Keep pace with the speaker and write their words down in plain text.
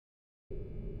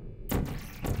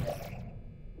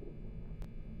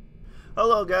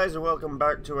Hello guys and welcome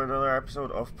back to another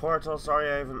episode of Portal.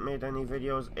 Sorry I haven't made any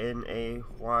videos in a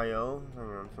while. Hang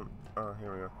on, oh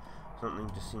here we go. Something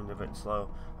just seemed a bit slow.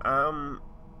 I've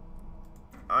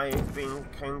been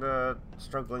kinda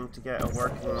struggling to get a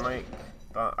working mic,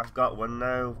 but I've got one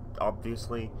now,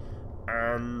 obviously.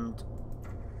 And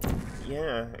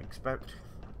yeah, expect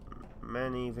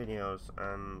many videos,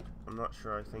 and I'm not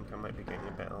sure, I think I might be getting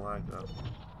a bit of lag though.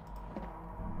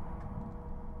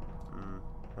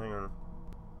 Hang on.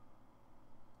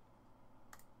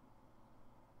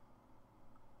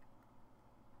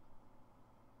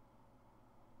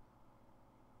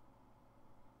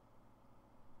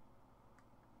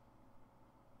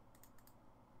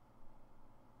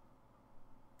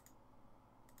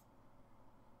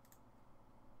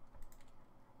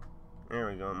 There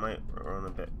we go, it might run a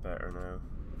bit better now.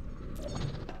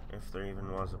 If there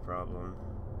even was a problem.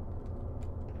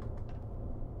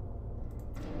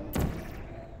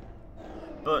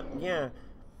 But yeah,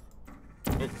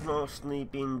 it's mostly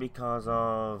been because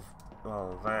of,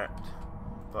 well, that,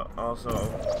 but also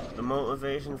the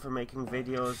motivation for making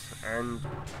videos and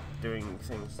doing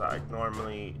things that I'd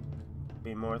normally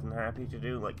be more than happy to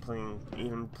do, like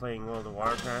even playing World of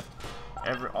Warcraft.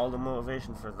 All the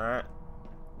motivation for that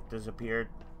disappeared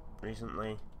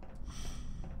recently.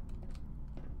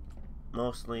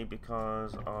 Mostly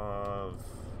because of,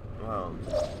 well,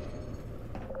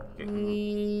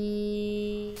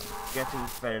 getting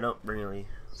fed up, really,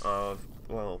 of,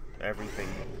 well, everything.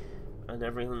 And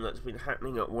everything that's been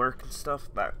happening at work and stuff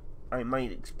that I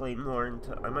might explain more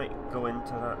into. I might go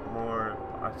into that more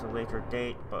at a later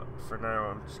date, but for now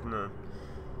I'm just gonna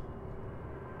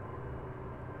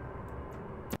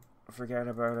forget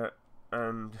about it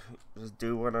and just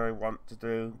do what I want to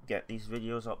do, get these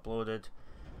videos uploaded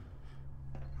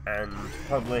and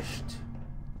published,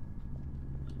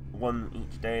 one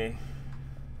each day.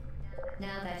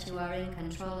 Now that you are in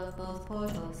control of both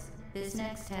portals, this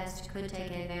next test could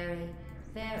take a very,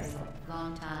 very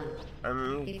long time.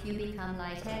 If you become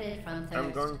lightheaded from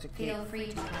thirst, feel free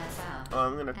to pass out.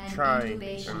 I'm gonna try and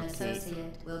incubation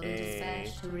associate will be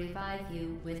dispatched to revive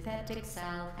you with peptic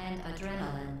salve and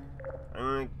adrenaline. I'm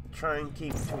gonna try and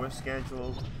keep to a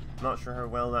schedule. Not sure how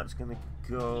well that's gonna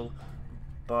go,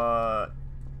 but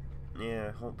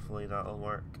yeah, hopefully that'll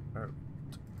work out.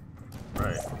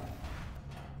 Right.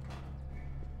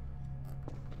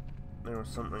 There was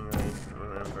something I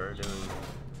remember doing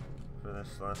for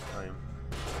this last time.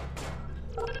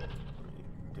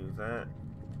 Do that.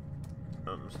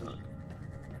 Oh, I'm stuck.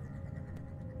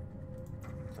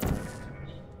 That.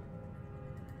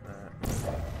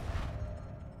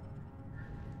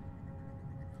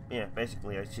 Yeah,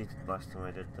 basically I cheated last time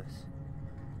I did this.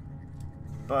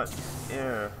 But,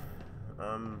 yeah.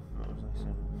 What was I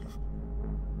saying?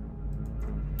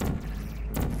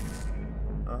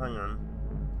 Oh, hang on.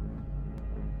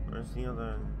 Where's the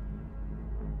other?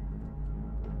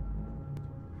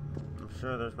 I'm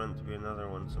sure there's meant to be another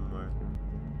one somewhere.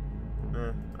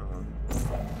 Oh well.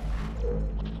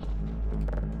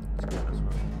 Let's get this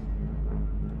one.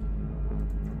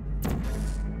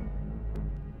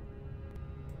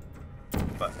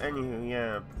 But anywho,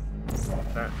 yeah,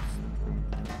 that's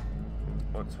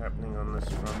what's happening on this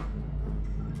front.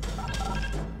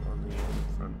 On the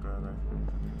front, rather.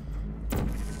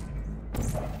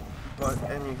 But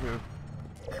anywho,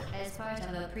 as part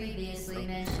of a previously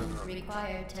mentioned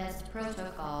required test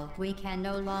protocol, we can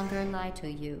no longer lie to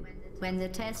you. When the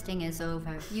testing is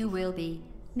over, you will be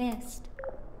missed.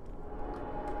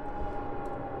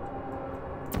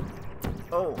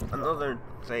 Oh, another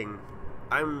thing.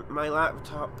 My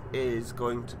laptop is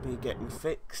going to be getting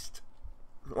fixed.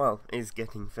 Well, is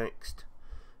getting fixed.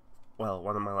 Well,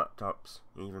 one of my laptops,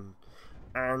 even.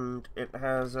 And it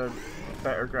has a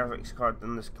better graphics card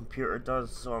than this computer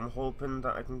does, so I'm hoping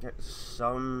that I can get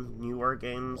some newer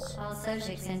games All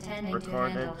subjects intending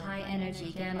recorded. to handle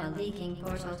high-energy gamma-leaking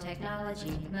portal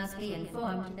technology must be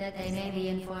informed that they may be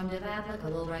informed of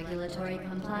applicable regulatory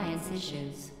compliance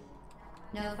issues.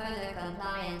 No further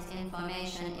compliance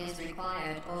information is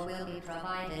required or will be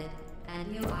provided, and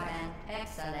you are an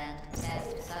excellent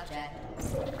test subject.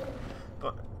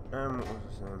 But, what was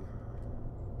I saying?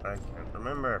 I can't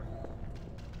remember.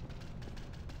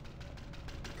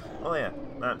 Oh yeah,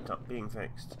 laptop being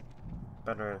fixed.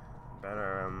 Better,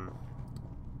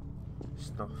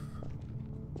 stuff.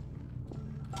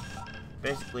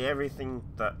 Basically everything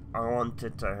that I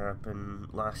wanted to happen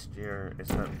last year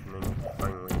is happening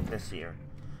finally this year.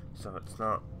 So it's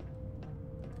not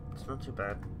too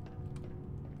bad.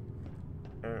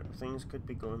 Things could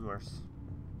be going worse.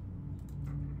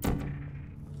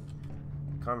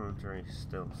 Commentary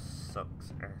still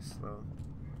sucks ass though.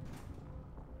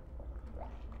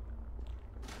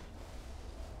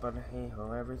 But hey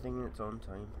ho, everything in its own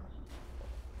time.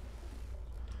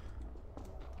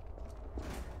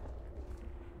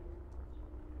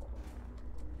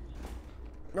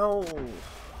 No!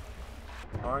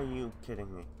 Are you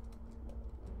kidding me?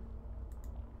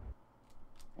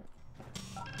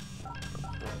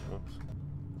 Oops.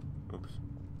 Oops.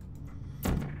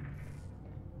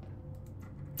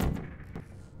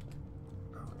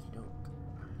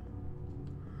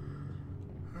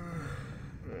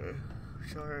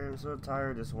 Sorry, I'm so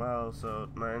tired as well, so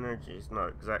my energy is not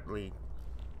exactly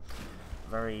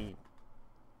very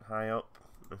high up,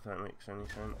 if that makes any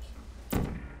sense.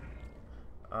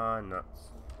 Ah,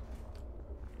 nuts.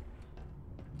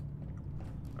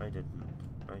 I didn't.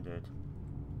 I did.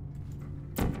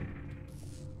 Should be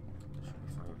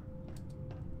fine.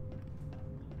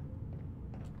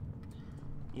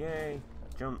 Yay!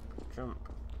 Jump, jump.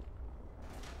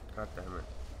 God damn it.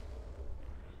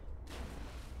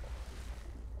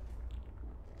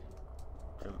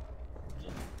 Jump,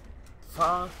 jump.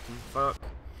 Fucking fuck.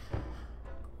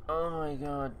 Oh my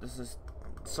god, this is...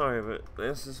 Sorry, but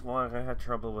this is what I had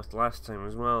trouble with last time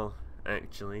as well,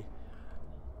 actually.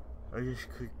 I just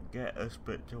couldn't get this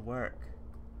bit to work.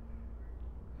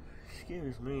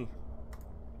 Excuse me.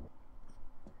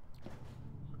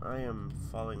 I am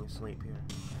falling asleep here.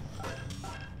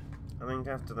 I think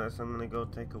after this I'm gonna go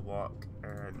take a walk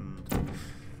and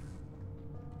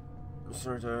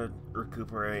sort of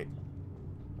recuperate.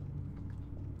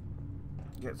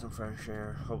 Get some fresh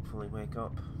air, hopefully wake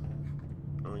up.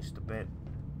 At least a bit.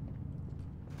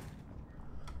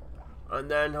 And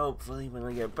then hopefully when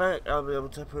I get back I'll be able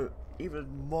to put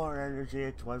even more energy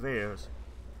into my videos.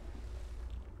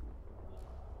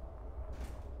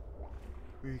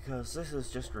 Because this is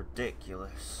just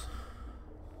ridiculous.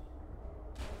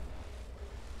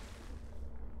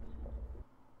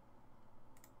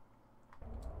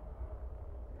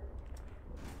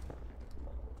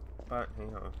 But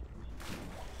hang on.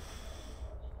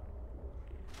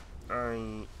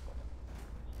 I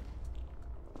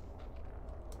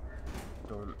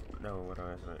don't know what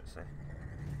I was going to say.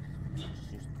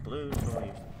 Just use blue, so I'll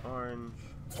use orange.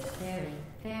 Very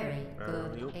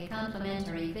good. A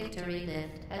complimentary victory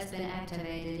lift has been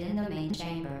activated in the main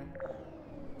chamber.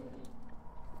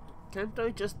 Can't I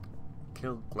just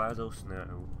kill GLaDOS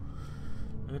now?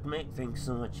 It would make things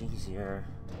so much easier.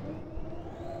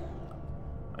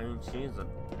 I mean, she's a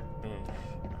bitch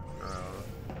after all.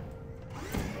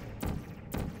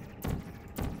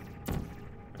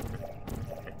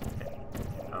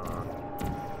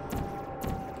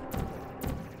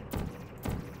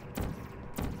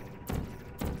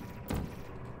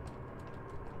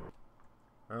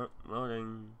 Oh,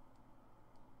 loading.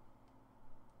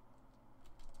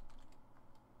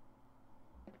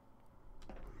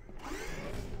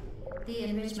 The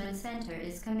Enrichment Center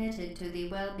is committed to the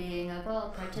well-being of all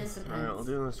participants. Alright, I'll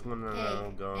do this one and then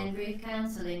I'll go. And brief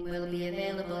counseling will be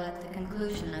available at the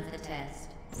conclusion of the test.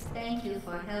 Thank you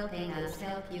for helping us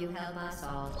help you help us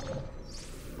all.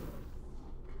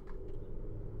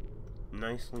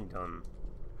 Nicely done.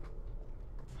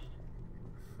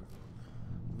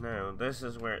 Now, this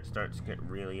is where it starts to get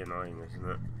really annoying, isn't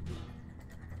it?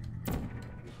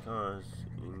 Because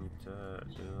you need to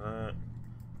do that,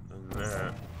 and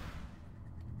that.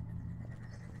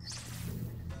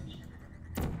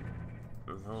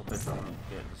 And hope it doesn't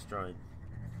get destroyed.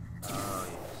 Ah,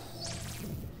 yes.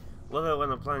 Love it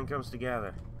when a plan comes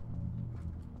together.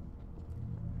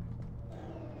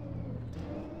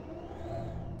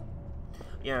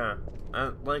 Yeah,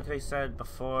 like I said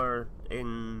before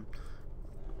in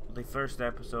the first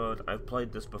episode, I've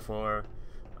played this before.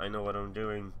 I know what I'm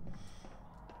doing,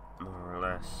 more or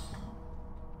less.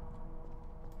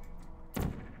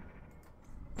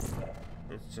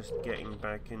 It's just getting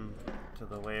back into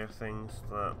the way of things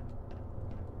that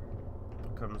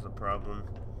becomes a problem.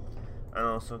 And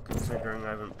also considering I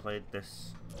haven't played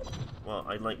this, well,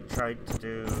 I tried to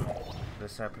do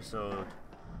this episode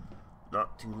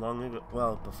not too long ago,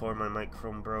 well, before my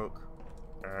microphone broke,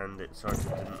 and it sort of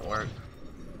didn't work.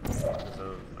 Because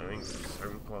of, I think,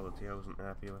 sound quality I wasn't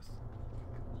happy with.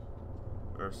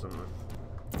 Or something.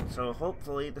 So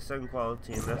hopefully the sound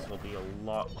quality in this will be a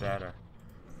lot better.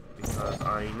 Because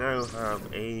I now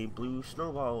have a blue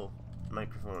snowball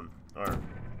microphone. Or,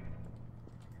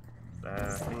 I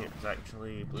think it's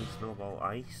actually blue snowball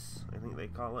ice, I think they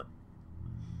call it.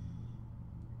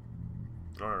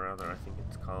 Or rather, I think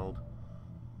it's called.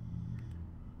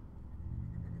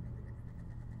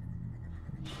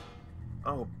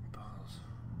 Oh, balls.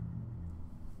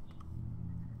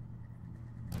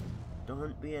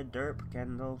 Don't be a derp,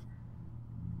 Kendall.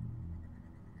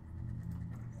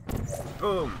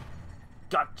 Boom!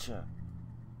 Gotcha!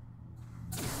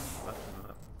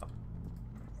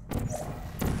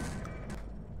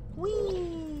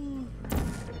 Whee!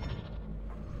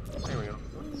 There we go.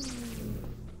 Whee.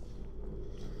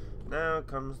 Now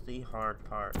comes the hard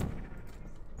part.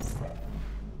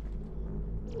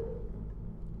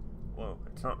 Whoa,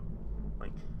 it's not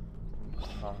like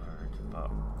hard,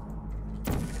 but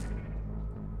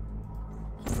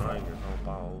it's annoying as all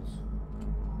balls.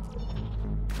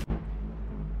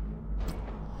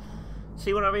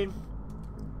 See what I mean?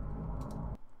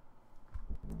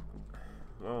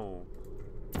 Whoa.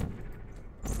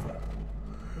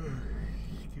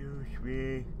 Excuse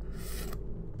me.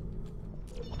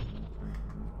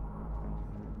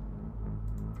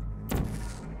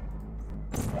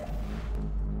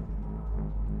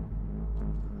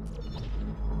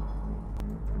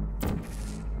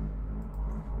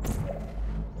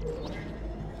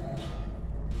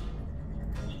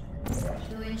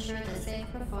 To ensure the safe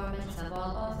performance of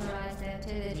all authorized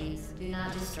activities, do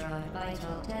not destroy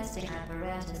vital testing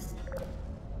apparatus.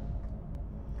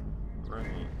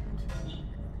 Right.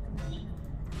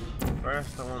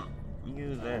 First I want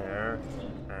you there,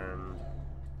 and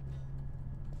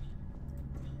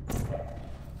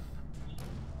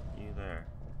you there.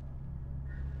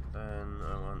 Then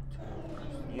I want to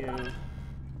press you,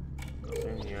 go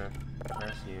through here,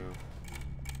 press you,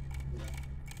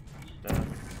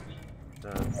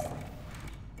 done.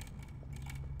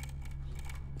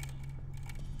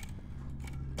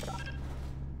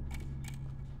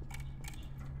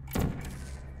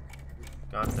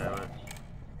 God damn it.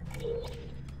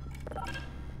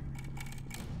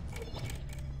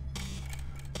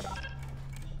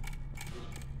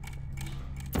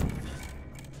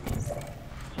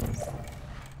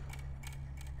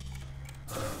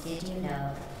 Did you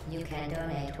know you can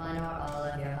donate one or all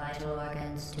of your vital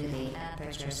organs to the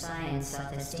Aperture Science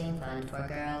Self-Esteem Fund for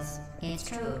Girls? It's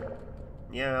true.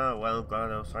 Yeah, well,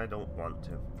 GLaDOS, I don't want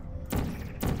to.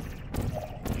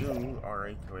 You are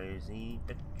a crazy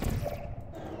bitch.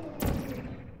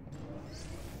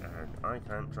 And I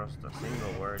can't trust a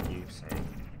single word you say.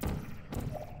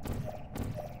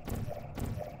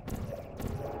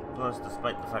 Plus,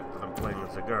 despite the fact that I'm playing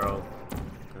as a girl,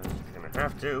 because you're gonna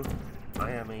have to,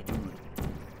 I am a dude.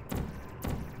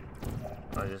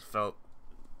 I just felt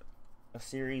a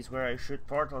series where I shoot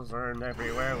portals around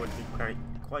everywhere would be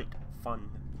quite fun.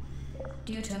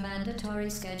 Due to mandatory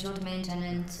scheduled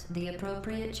maintenance, the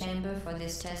appropriate chamber for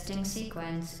this testing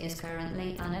sequence is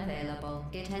currently unavailable.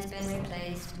 It has been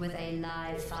replaced with a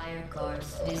live fire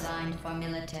course designed for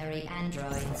military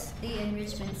androids. The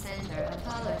Enrichment Center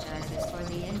apologizes for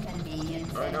the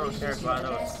inconvenience I don't care,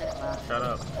 GLaDOS. Shut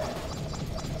up.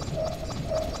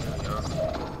 There we go.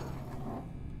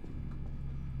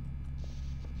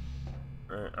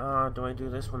 Alright, do I do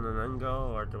this one and then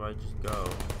go, or do I just go?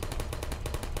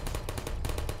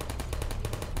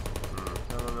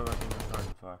 I don't know what I'm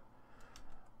talking for.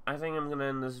 I think I'm gonna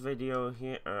end this video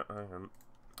here.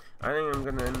 I think I'm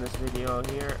gonna end this video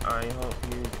here. I hope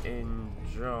you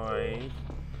enjoyed.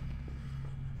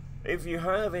 If you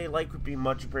have, a like would be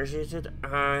much appreciated,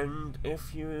 and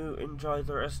if you enjoy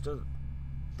the rest of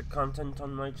the content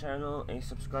on my channel, a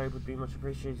subscribe would be much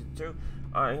appreciated too.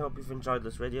 I hope you've enjoyed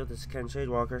this video. This is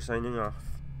KenShadewalker signing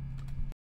off.